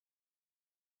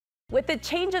With the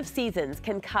change of seasons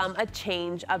can come a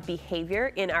change of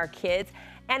behavior in our kids.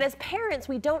 And as parents,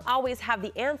 we don't always have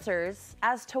the answers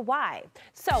as to why.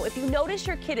 So if you notice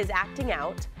your kid is acting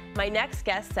out, my next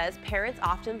guest says parents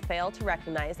often fail to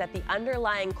recognize that the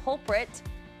underlying culprit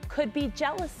could be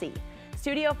jealousy.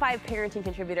 Studio 5 parenting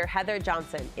contributor Heather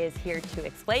Johnson is here to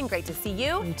explain. Great to see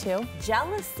you. You too.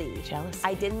 Jealousy.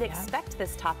 I didn't expect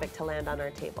this topic to land on our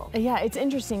table. Yeah, it's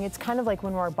interesting. It's kind of like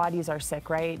when our bodies are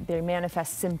sick, right? They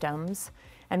manifest symptoms,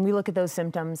 and we look at those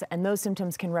symptoms, and those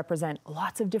symptoms can represent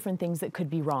lots of different things that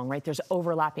could be wrong, right? There's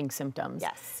overlapping symptoms.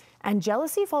 Yes. And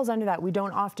jealousy falls under that. We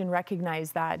don't often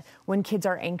recognize that when kids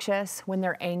are anxious, when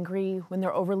they're angry, when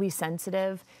they're overly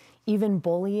sensitive, even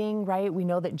bullying, right? We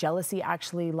know that jealousy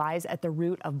actually lies at the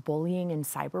root of bullying and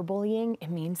cyberbullying.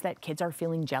 It means that kids are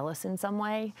feeling jealous in some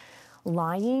way.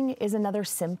 Lying is another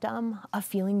symptom of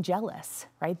feeling jealous,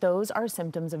 right? Those are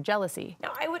symptoms of jealousy.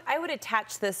 Now, I would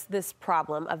attach this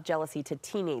problem of jealousy to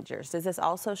teenagers. Does this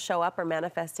also show up or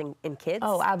manifest in kids?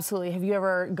 Oh, absolutely. Have you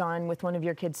ever gone with one of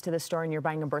your kids to the store and you're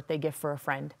buying a birthday gift for a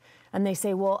friend? And they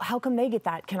say, well, how come they get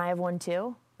that? Can I have one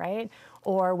too? Right?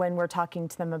 Or when we're talking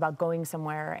to them about going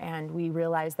somewhere and we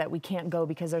realize that we can't go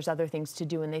because there's other things to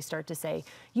do, and they start to say,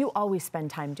 you always spend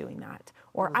time doing that,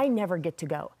 or I never get to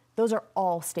go. Those are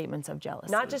all statements of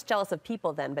jealousy. Not just jealous of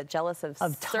people then, but jealous of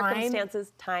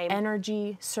circumstances, time,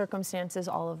 energy, circumstances,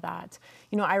 all of that.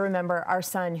 You know, I remember our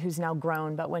son, who's now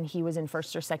grown, but when he was in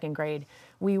 1st or 2nd grade,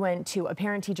 we went to a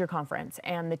parent-teacher conference,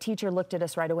 and the teacher looked at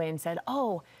us right away and said,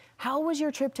 oh, how was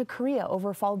your trip to Korea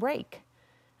over fall break?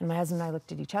 And my husband and I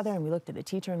looked at each other and we looked at the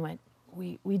teacher and went,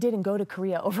 we didn't go to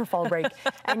Korea over fall break.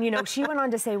 And, you know, she went on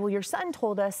to say, well, your son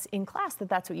told us in class that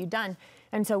that's what you'd done.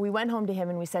 And so we went home to him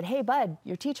and we said, hey, bud,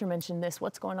 your teacher mentioned this.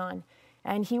 What's going on?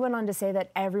 And he went on to say that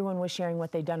everyone was sharing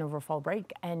what they'd done over fall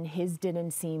break and his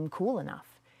didn't seem cool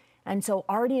enough. And so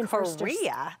already in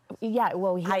Korea? Yeah,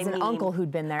 well, he has an uncle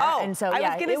who'd been there. Oh, and so,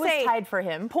 yeah, it was tied for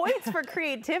him. Points for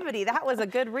creativity. That was a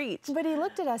good reach. But he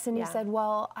looked at us and he said,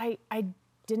 well, I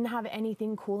didn't have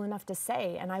anything cool enough to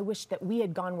say, and I wish that we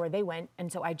had gone where they went, and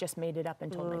so I just made it up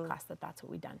and told my class that that's what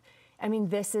we'd done. I mean,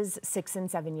 this is 6 and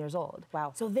 7 years old.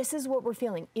 Wow. So this is what we're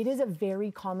feeling. It is a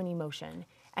very common emotion,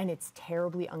 and it's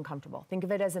terribly uncomfortable. Think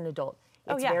of it as an adult.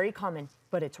 It's very common,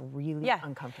 but it's really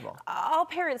uncomfortable. All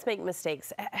parents make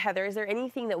mistakes. Heather, is there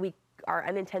anything that we are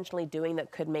unintentionally doing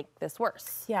that could make this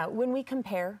worse? Yeah, when we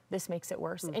compare, this makes it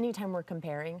worse. Anytime we're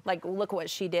comparing. Like, look what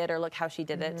she did or look how she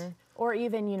did it. Or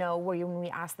even, you know, when we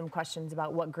ask them questions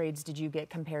about what grades did you get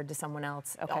compared to someone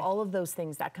else. All of those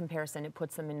things, that comparison, it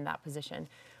puts them in that position.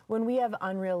 When we have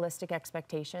unrealistic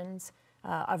expectations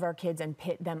of our kids and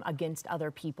pit them against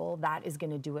other people, that is going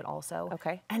to do it also.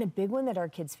 And a big one that our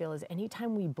kids feel is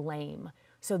anytime we blame.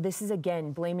 So this is,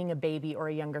 again, blaming a baby or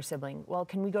a younger sibling. Well,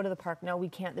 can we go to the park? No, we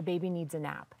can't. The baby needs a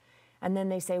nap. And then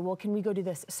they say, well, can we go do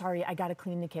this? Sorry, I got to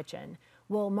clean the kitchen.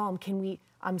 Well, Mom,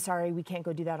 I'm sorry, we can't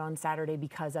go do that on Saturday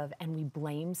because of, and we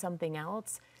blame something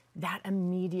else. That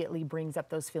immediately brings up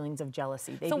those feelings of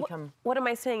jealousy. They become. What am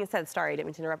I saying instead? Sorry, I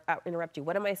didn't mean to interrupt you.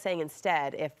 What am I saying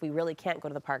instead if we really can't go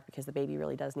to the park because the baby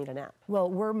really does need a nap?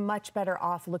 Well, we're much better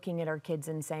off looking at our kids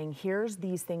and saying, here's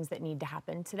these things that need to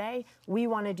happen today. We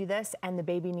want to do this and the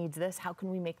baby needs this. How can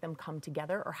we make them come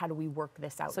together, or how do we work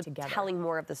this out together? So telling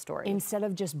more of the story. Instead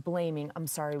of just blaming, I'm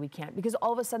sorry, we can't. Because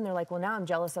all of a sudden they're like, well, now I'm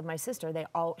jealous of my sister.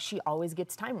 She always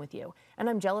gets time with you. And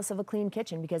I'm jealous of a clean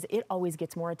kitchen because it always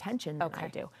gets more attention than I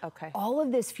do. All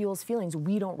of this fuels feelings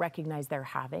we don't recognize they're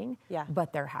having,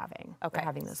 but they're having. They're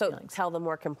having those feelings. So tell the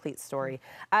more complete story.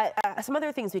 Some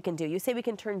other things we can do. You say we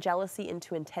can turn jealousy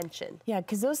into intention. Yeah,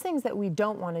 because those things that we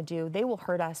don't want to do, they will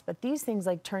hurt us. But these things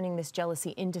like turning this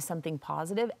jealousy into something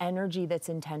positive, energy that's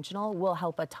intentional, will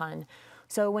help a ton.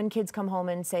 So when kids come home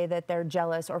and say that they're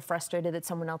jealous or frustrated that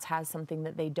someone else has something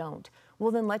that they don't, well,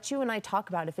 then let you and I talk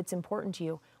about, if it's important to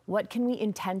you, what can we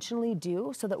intentionally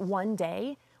do so that one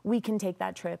day we can take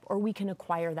that trip or we can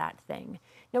acquire that thing.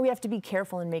 Now, we have to be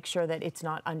careful and make sure that it's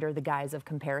not under the guise of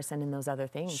comparison and those other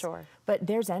things. Sure. But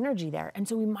there's energy there. And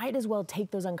so we might as well take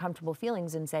those uncomfortable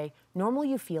feelings and say, normal,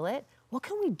 you feel it. What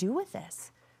can we do with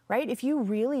this, right? If you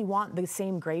really want the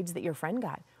same grades that your friend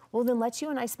got, well, then let's you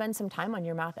and I spend some time on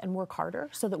your math and work harder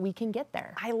so that we can get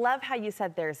there. I love how you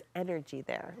said there's energy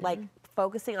there, like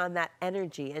focusing on that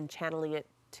energy and channeling it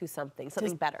to something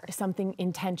better. Something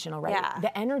intentional, right? Yeah.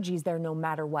 The energy's there no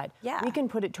matter what. Yeah. We can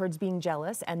put it towards being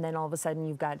jealous, and then all of a sudden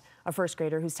you've got a first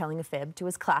grader who's telling a fib to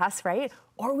his class, right?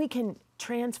 Or we can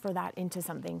transfer that into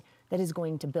something that is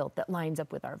going to build, that lines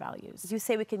up with our values. You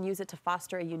say we can use it to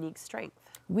foster a unique strength.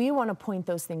 We want to point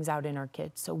those things out in our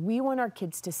kids. So we want our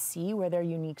kids to see where their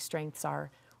unique strengths are.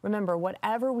 Remember,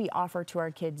 whatever we offer to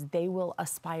our kids, they will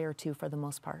aspire to for the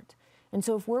most part. And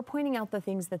so if we're pointing out the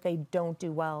things that they don't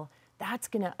do well, that's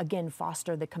gonna, again,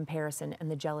 foster the comparison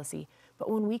and the jealousy. But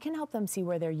when we can help them see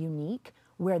where they're unique,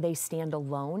 where they stand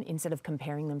alone, instead of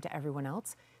comparing them to everyone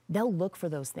else, they'll look for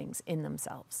those things in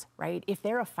themselves, right? If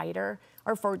they're a fighter,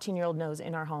 our 14-year-old knows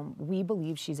in our home, we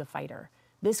believe she's a fighter.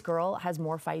 This girl has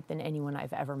more fight than anyone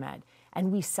I've ever met,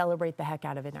 and we celebrate the heck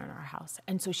out of it in our house.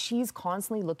 And so she's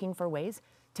constantly looking for ways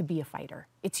to be a fighter.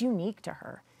 It's unique to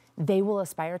her. They will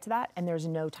aspire to that, and there's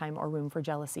no time or room for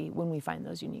jealousy when we find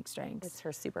those unique strengths. It's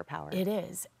her superpower. It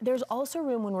is. There's also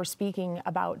room when we're speaking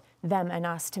about them and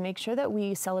us to make sure that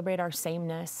we celebrate our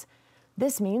sameness.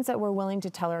 This means that we're willing to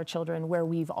tell our children where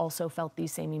we've also felt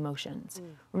these same emotions.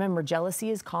 Remember, jealousy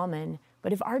is common,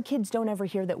 but if our kids don't ever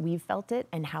hear that we've felt it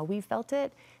and how we've felt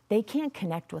it, they can't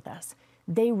connect with us.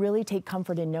 They really take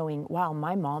comfort in knowing, wow,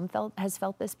 my mom has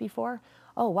felt this before.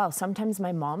 Oh, wow, sometimes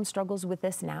my mom struggles with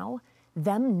this now.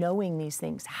 Them knowing these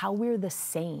things, how we're the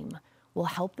same, will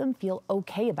help them feel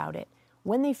okay about it.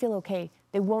 When they feel okay,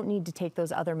 they won't need to take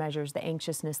those other measures, the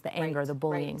anxiousness, the anger, the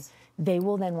bullying. They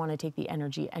will then want to take the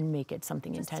energy and make it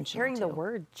something intentional. Hearing the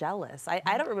word jealous, I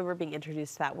don't remember being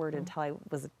introduced to that word until I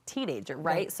was a teenager,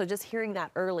 right? So just hearing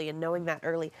that early and knowing that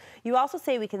early. You also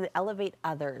say we can elevate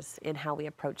others in how we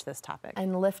approach this topic.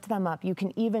 And lift them up. You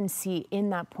can even see in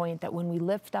that point that when we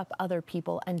lift up other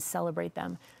people and celebrate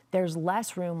them, there's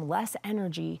less room, less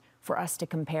energy for us to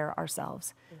compare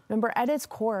ourselves. Remember, at its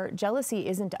core, jealousy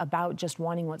isn't about just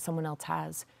wanting what someone else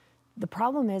has. The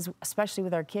problem is, especially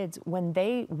with our kids, when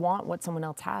they want what someone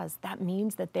else has, that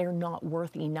means that they're not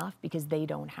worth enough because they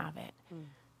don't have it.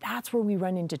 That's where we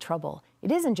run into trouble.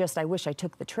 It isn't just, I wish I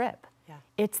took the trip.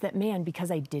 It's that, man, because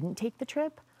I didn't take the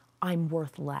trip, I'm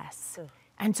worth less.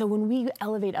 And so when we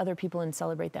elevate other people and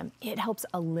celebrate them, it helps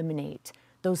eliminate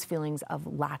those feelings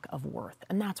of lack of worth.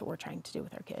 And that's what we're trying to do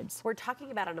with our kids. We're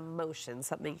talking about an emotion,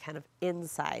 something kind of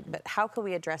inside, but how can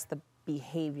we address the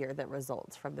behavior that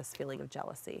results from this feeling of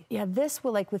jealousy? Yeah, this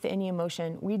will, like with any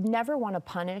emotion, we'd never want to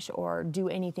punish or do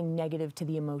anything negative to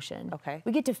the emotion. Okay.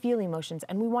 We get to feel emotions,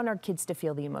 and we want our kids to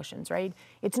feel the emotions, right?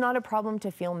 It's not a problem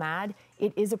to feel mad.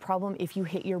 It is a problem if you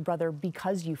hit your brother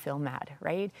because you feel mad,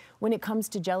 right? When it comes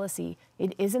to jealousy,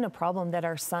 it isn't a problem that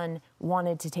our son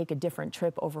wanted to take a different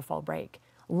trip over fall break.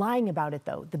 Lying about it,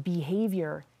 though, the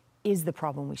behavior is the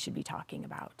problem we should be talking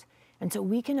about. And so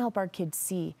we can help our kids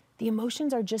see the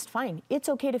emotions are just fine. It's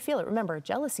okay to feel it. Remember,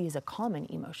 jealousy is a common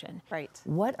emotion. Right.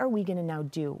 What are we gonna now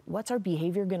do? What's our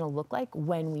behavior gonna look like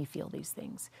when we feel these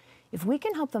things? If we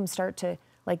can help them start to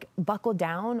like buckle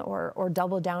down or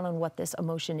double down on what this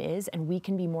emotion is, and we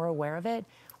can be more aware of it,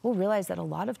 we'll realize that a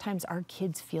lot of times our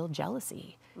kids feel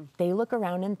jealousy. They look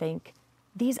around and think,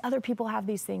 these other people have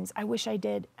these things, I wish I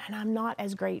did, and I'm not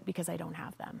as great because I don't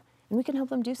have them. And we can help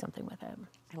them do something with it.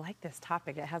 I like this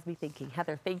topic. It has me thinking.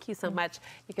 Heather, thank you so much.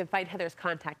 You can find Heather's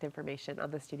contact information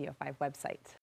on the Studio 5 website.